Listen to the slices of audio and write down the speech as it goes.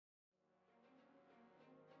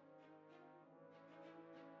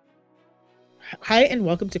Hi, and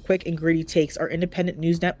welcome to Quick and Gritty Takes, our independent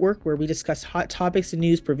news network where we discuss hot topics and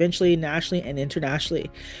news provincially, nationally, and internationally.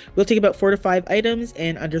 We'll take about 4 to 5 items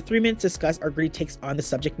and under 3 minutes discuss our gritty takes on the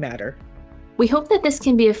subject matter. We hope that this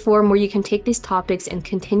can be a forum where you can take these topics and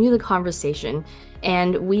continue the conversation.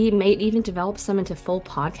 And we may even develop some into full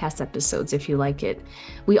podcast episodes if you like it.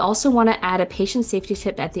 We also want to add a patient safety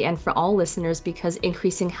tip at the end for all listeners because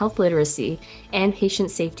increasing health literacy and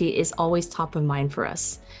patient safety is always top of mind for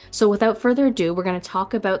us. So, without further ado, we're going to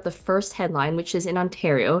talk about the first headline, which is in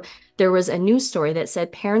Ontario. There was a news story that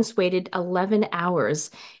said parents waited 11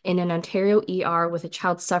 hours in an Ontario ER with a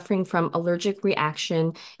child suffering from allergic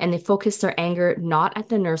reaction, and they focused their anger not at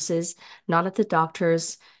the nurses, not at the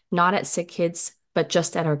doctors, not at SickKids, but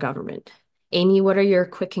just at our government. Amie, what are your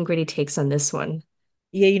quick and gritty takes on this one?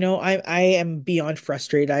 Yeah, I am beyond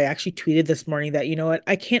frustrated. I actually tweeted this morning that, you know what,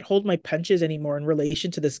 I can't hold my punches anymore in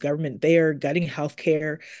relation to this government. They are gutting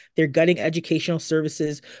healthcare, they're gutting educational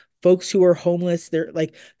services. Folks who are homeless,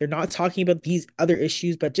 they're not talking about these other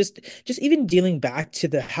issues, but just even dealing back to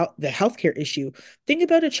the healthcare issue. Think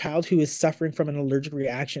about a child who is suffering from an allergic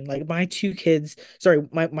reaction. Like my two kids, sorry,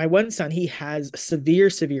 my one son, he has severe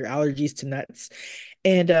allergies to nuts.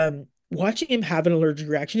 And watching him have an allergic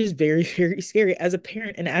reaction is very, very scary as a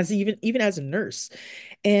parent and as even as a nurse.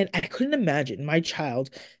 And I couldn't imagine my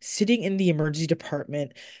child sitting in the emergency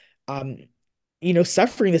department, um,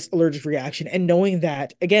 suffering this allergic reaction and knowing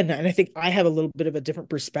that again, and I think I have a little bit of a different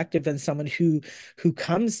perspective than someone who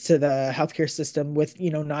comes to the healthcare system with,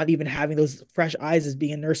 not even having those fresh eyes as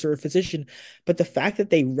being a nurse or a physician, but the fact that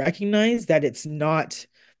they recognize that it's not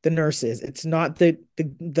the nurses, it's not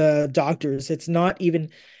the doctors, it's not even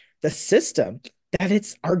the system, that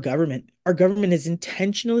it's our government. Our government is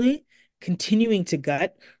intentionally continuing to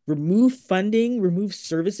gut, remove funding, remove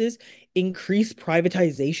services, increase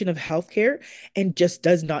privatization of healthcare, and just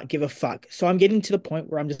does not give a fuck. So I'm getting to the point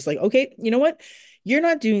where I'm just like, okay, you know what? You're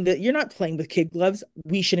not doing that. You're not playing with kid gloves.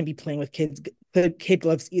 We shouldn't be playing with kid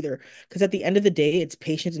gloves either. Because at the end of the day, it's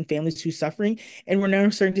patients and families who are suffering. And we're now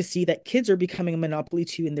starting to see that kids are becoming a monopoly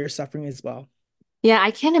too, and they're suffering as well. Yeah,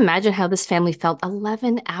 I can't imagine how this family felt.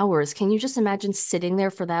 11 hours. Can you just imagine sitting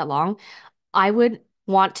there for that long? I would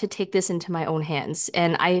want to take this into my own hands.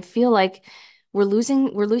 And I feel like we're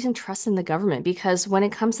losing trust in the government because when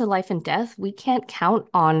it comes to life and death, we can't count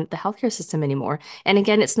on the healthcare system anymore. And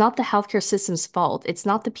again, it's not the healthcare system's fault. It's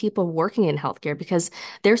not the people working in healthcare because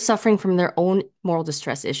they're suffering from their own moral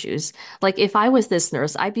distress issues. Like if I was this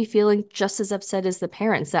nurse, I'd be feeling just as upset as the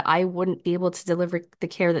parents that I wouldn't be able to deliver the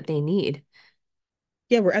care that they need.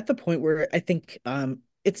 Yeah, we're at the point where I think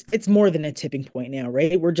it's more than a tipping point now,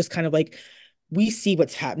 right? We're just kind of like we see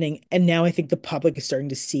what's happening, and now I think the public is starting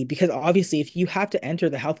to see, because obviously if you have to enter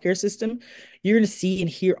the healthcare system, you're going to see and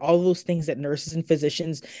hear all those things that nurses and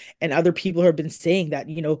physicians and other people have been saying, that,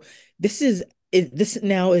 this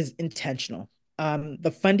now is intentional.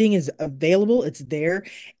 The funding is available, it's there,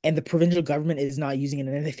 and the provincial government is not using it.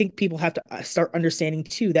 And I think people have to start understanding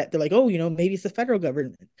too that they're like, oh, maybe it's the federal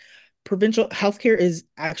government. Provincial healthcare is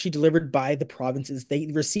actually delivered by the provinces. They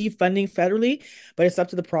receive funding federally, but it's up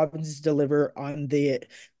to the provinces to deliver on the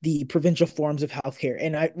provincial forms of healthcare.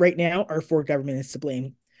 And right now, our Ford government is to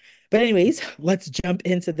blame. But anyways, let's jump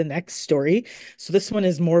into the next story. So this one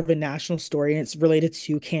is more of a national story, and it's related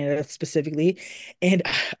to Canada specifically. And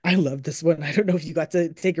I love this one. I don't know if you got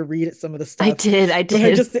to take a read at some of the I stuff, did, I but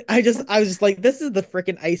did. I was just like, this is the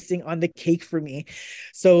freaking icing on the cake for me.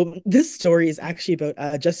 So this story is actually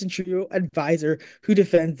about Justin Trudeau advisor who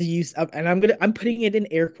defends the use of, and I'm putting it in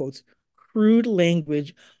air quotes, crude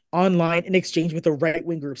language online in exchange with a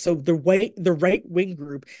right-wing group. So the right-wing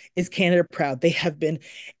group is Canada Proud. They have been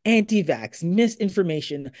anti-vax,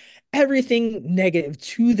 misinformation, everything negative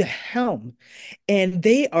to the helm. And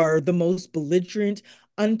they are the most belligerent,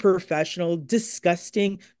 unprofessional,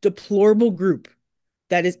 disgusting, deplorable group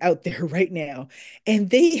that is out there right now. And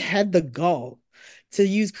they had the gall to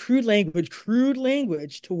use crude language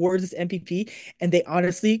towards this MPP, and they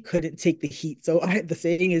honestly couldn't take the heat. So the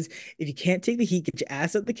saying is, if you can't take the heat, get your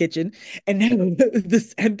ass out the kitchen. And now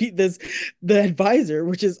this MP, this the advisor,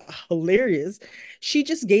 which is hilarious, she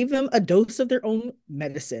just gave them a dose of their own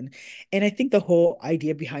medicine. And I think the whole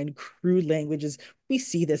idea behind crude language is we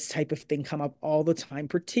see this type of thing come up all the time,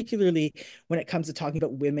 particularly when it comes to talking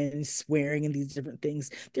about women swearing and these different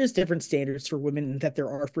things. There's different standards for women that there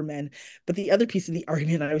are for men. But the other piece of the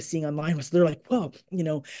argument I was seeing online was they're like, well,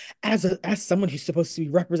 as someone who's supposed to be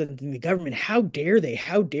representing the government, how dare they?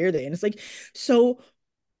 How dare they? And it's like, so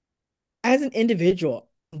as an individual,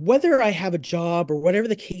 whether I have a job or whatever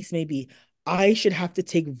the case may be, I should have to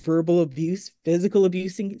take verbal abuse, physical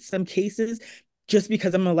abuse in some cases, just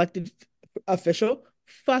because I'm an elected official.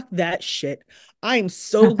 Fuck that shit. I'm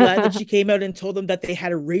so glad that she came out and told them that they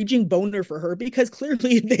had a raging boner for her because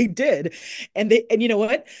clearly they did. And you know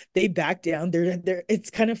what? They backed down. They're it's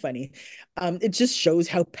kind of funny. It just shows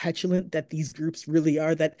how petulant that these groups really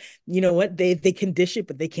are, that you know what? They can dish it,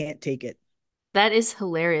 but they can't take it. That is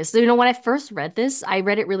hilarious. You know, when I first read this, I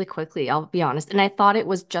read it really quickly, I'll be honest, and I thought it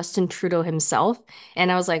was Justin Trudeau himself. And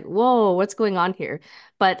I was like, whoa, what's going on here?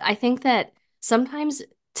 But I think that sometimes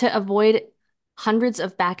to avoid hundreds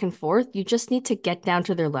of back and forth, you just need to get down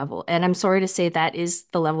to their level. And I'm sorry to say that is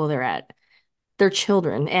the level they're at. They're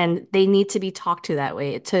children and they need to be talked to that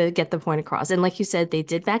way to get the point across. And like you said, they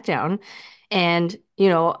did back down. And, you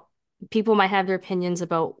know, people might have their opinions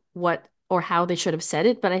about what or how they should have said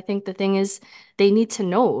it, but I think the thing is they need to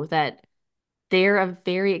know that they're a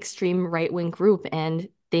very extreme right-wing group and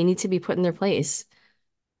they need to be put in their place.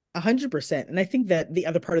 100%. And I think that the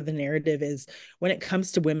other part of the narrative is when it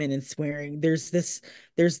comes to women and swearing, there's this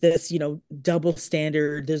double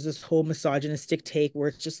standard. There's this whole misogynistic take where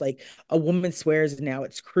it's just like a woman swears and now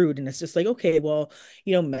it's crude. And it's just like, okay, well,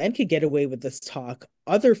 men could get away with this talk.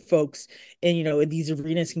 Other folks in these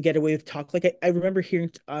arenas can get away with talk. Like I remember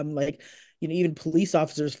hearing like even police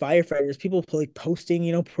officers, firefighters, people like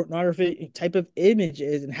posting, pornography type of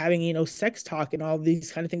images and having, sex talk and all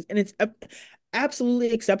these kind of things. And it's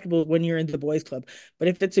absolutely acceptable when you're in the boys club. But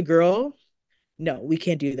if it's a girl, no, we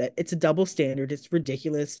can't do that. It's a double standard. It's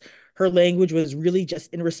ridiculous. Her language was really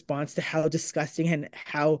just in response to how disgusting and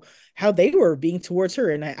how they were being towards her.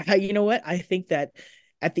 And you know what? I think that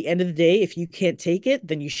at the end of the day, if you can't take it,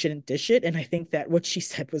 then you shouldn't dish it. And I think that what she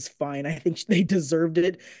said was fine. I think they deserved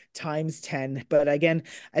it times 10. But again,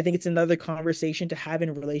 I think it's another conversation to have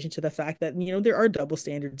in relation to the fact that, there are double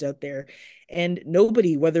standards out there. And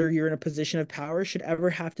nobody, whether you're in a position of power, should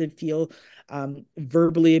ever have to feel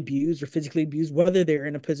verbally abused or physically abused, whether they're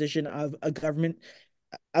in a position of a government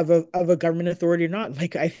authority or not.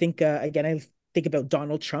 Like I think again, I think about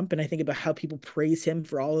Donald Trump and I think about how people praise him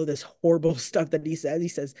for all of this horrible stuff that he says. He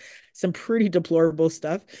says some pretty deplorable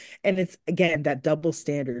stuff, and it's again that double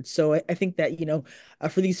standard. So I think that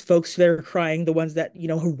for these folks that are crying, the ones that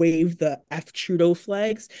who wave the F Trudeau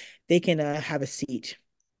flags, they can have a seat.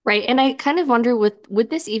 Right. And I kind of wonder would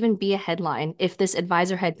this even be a headline if this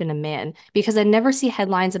advisor had been a man? Because I never see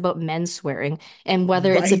headlines about men swearing and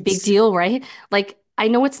whether it's a big Right. deal, right? Like I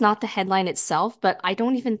know it's not the headline itself, but I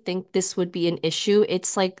don't even think this would be an issue.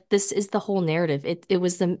 It's like this is the whole narrative. It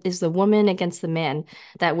was the woman against the man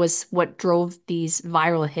that was what drove these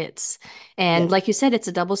viral hits. Yeah. And like you said, it's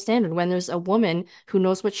a double standard. When there's a woman who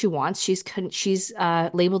knows what she wants, she's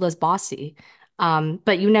labeled as bossy.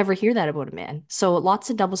 But you never hear that about a man. So lots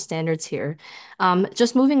of double standards here.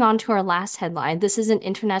 Just moving on to our last headline. This is an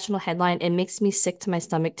international headline. It makes me sick to my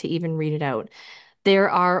stomach to even read it out.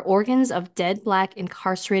 There are organs of dead Black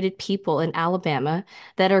incarcerated people in Alabama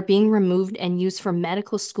that are being removed and used for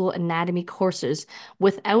medical school anatomy courses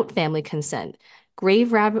without family consent.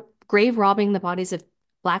 Grave robbing the bodies of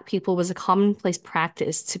Black people was a commonplace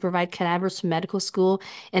practice to provide cadavers for medical school,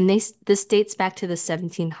 and this dates back to the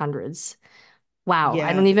 1700s. Wow, I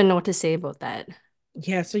Yeah. don't even know what to say about that.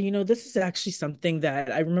 Yeah, so this is actually something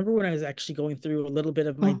that I remember when I was actually going through a little bit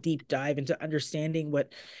of my Mm. deep dive into understanding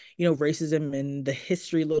what, racism and the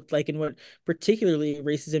history looked like and what particularly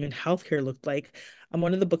racism in healthcare looked like.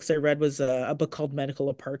 One of the books I read was a book called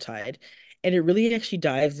Medical Apartheid. And it really actually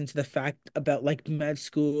dives into the fact about like med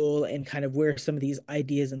school and kind of where some of these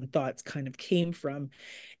ideas and thoughts kind of came from.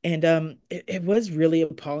 And it was really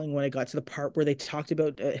appalling when I got to the part where they talked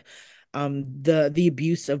about the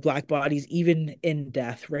abuse of Black bodies even in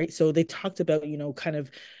death, right? So they talked about kind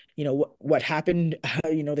of what happened.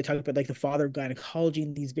 They talked about like the father of gynecology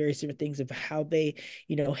and these various different things of how they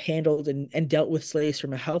handled and dealt with slaves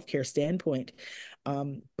from a healthcare standpoint.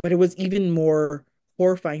 But it was even more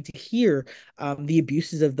horrifying to hear the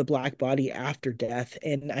abuses of the Black body after death.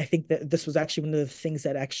 And I think that this was actually one of the things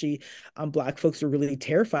that actually Black folks were really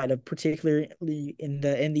terrified of, particularly in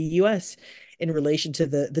the US, in relation to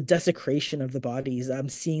the desecration of the bodies.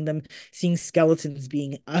 Seeing skeletons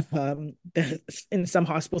being in some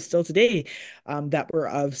hospitals still today, that were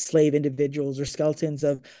of slave individuals or skeletons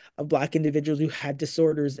of Black individuals who had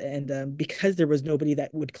disorders. And because there was nobody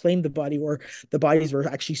that would claim the body, or the bodies were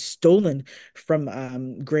actually stolen from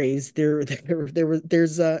graves, there's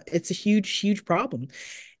it's a huge problem.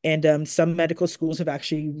 And some medical schools have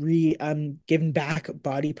actually given back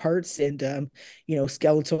body parts and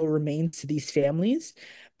skeletal remains to these families.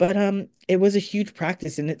 But it was a huge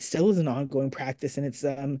practice, and it still is an ongoing practice,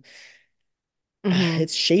 and Hmm.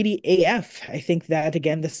 it's shady AF. I think that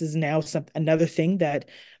again, this is now another thing that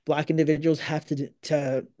Black individuals have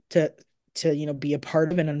to to be a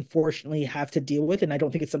part of and unfortunately have to deal with. And I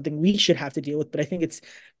don't think it's something we should have to deal with, but I think it's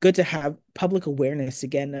good to have public awareness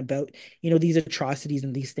again about these atrocities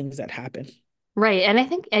and these things that happen. Right. And I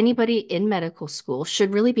think anybody in medical school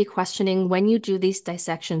should really be questioning when you do these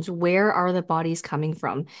dissections, where are the bodies coming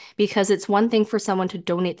from? Because it's one thing for someone to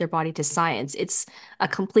donate their body to science, it's a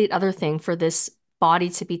complete other thing for this body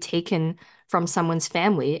to be taken from someone's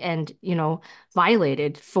family and,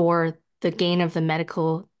 violated for the gain of the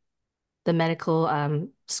medical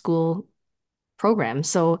school program.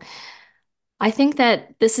 So I think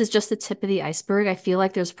that this is just the tip of the iceberg. I feel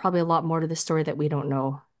like there's probably a lot more to the story that we don't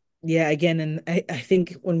know. Yeah, again, and I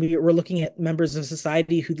think when we're looking at members of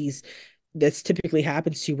society who this typically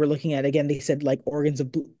happens to, we're looking at, again, they said like organs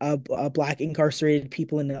of Black incarcerated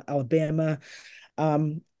people in Alabama,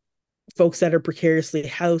 um, folks that are precariously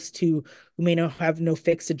housed who may not have no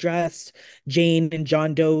fixed address, Jane and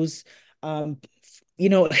John Doe's. Um,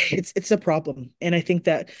 it's a problem. And I think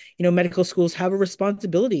that, medical schools have a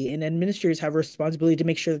responsibility and administrators have a responsibility to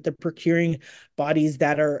make sure that they're procuring bodies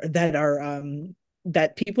that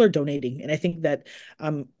people are donating. And I think that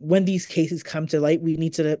when these cases come to light, we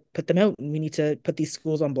need to put them out and we need to put these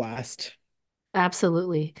schools on blast.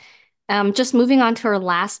 Absolutely. Just moving on to our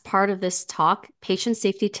last part of this talk, patient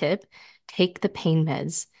safety tip, take the pain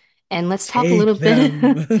meds. And let's talk a little Take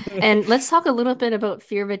bit them. and let's talk a little bit about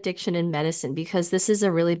fear of addiction in medicine because this is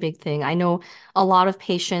a really big thing. I know a lot of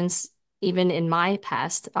patients, even in my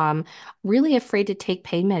past, really afraid to take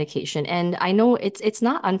pain medication. And I know it's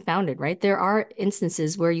not unfounded, right? There are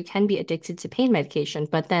instances where you can be addicted to pain medication,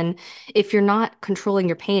 but then if you're not controlling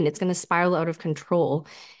your pain, it's going to spiral out of control.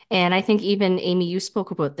 And I think even Amie, you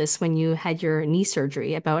spoke about this when you had your knee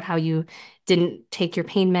surgery about how you didn't take your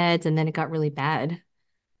pain meds and then it got really bad.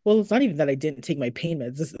 Well, it's not even that I didn't take my pain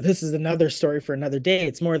meds. This is another story for another day.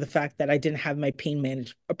 It's more the fact that I didn't have my pain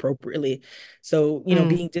managed appropriately. So, Mm.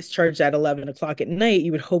 being discharged at 11 o'clock at night,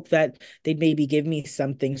 you would hope that they'd maybe give me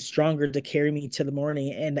something stronger to carry me to the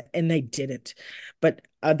morning, and they didn't. But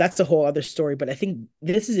that's a whole other story. But I think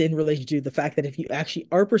this is in relation to the fact that if you actually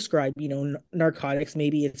are prescribed, narcotics,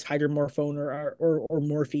 maybe it's hydromorphone or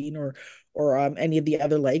morphine or any of the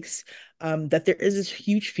other likes, that there is this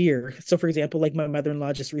huge fear. So, for example, like my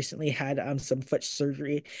mother-in-law just recently had some foot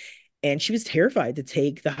surgery, and she was terrified to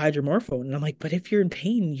take the hydromorphone. And I'm like, but if you're in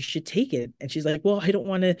pain, you should take it. And she's like, well, I don't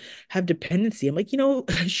want to have dependency. I'm like,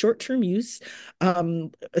 short-term use,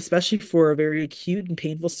 especially for a very acute and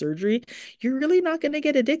painful surgery, you're really not going to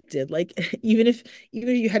get addicted. Like, even if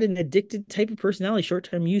you had an addicted type of personality,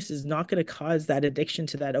 short-term use is not going to cause that addiction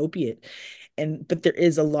to that opiate. But there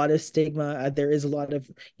is a lot of stigma. There is a lot of,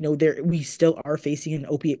 there we still are facing an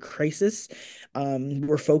opiate crisis,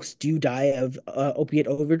 where folks do die of opiate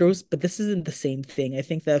overdose, but this isn't the same thing. I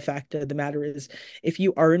think the fact of the matter is, if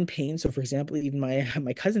you are in pain, so for example, even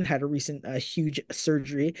my cousin had a recent huge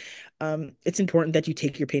surgery, it's important that you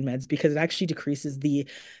take your pain meds because it actually decreases the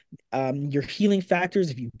your healing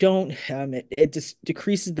factors. If you don't, it just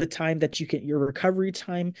decreases the time that your recovery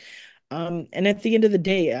time. And at the end of the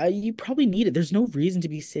day, you probably need it. There's no reason to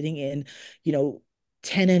be sitting in, you know,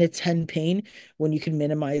 10 out of 10 pain when you can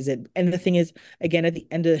minimize it. And the thing is, again, at the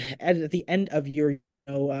end of your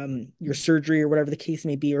surgery or whatever the case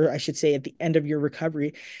may be, or I should say at the end of your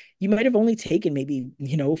recovery, you might have only taken maybe,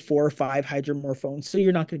 4 or 5 hydromorphones, so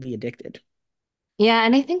you're not going to be addicted. Yeah,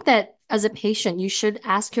 and I think that as a patient, you should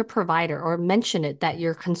ask your provider or mention it that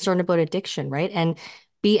you're concerned about addiction, right? And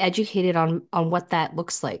be educated on what that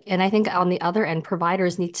looks like. And I think on the other end,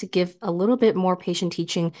 providers need to give a little bit more patient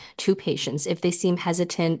teaching to patients if they seem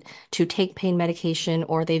hesitant to take pain medication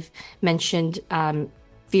or they've mentioned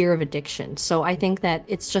fear of addiction. So I think that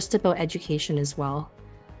it's just about education as well.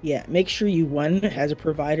 Yeah, make sure as a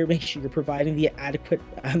provider, make sure you're providing the adequate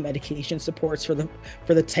medication supports for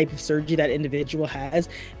the type of surgery that individual has,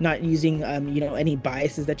 not using any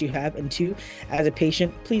biases that you have. And two, as a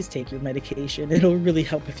patient, please take your medication. It'll really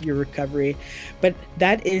help with your recovery. But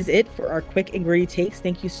that is it for our quick and gritty takes.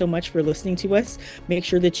 Thank you so much for listening to us. Make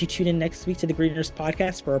sure that you tune in next week to the Green Nurse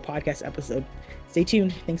Podcast for our podcast episode. Stay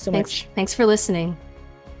tuned. Thanks so Thanks. much. Thanks for listening.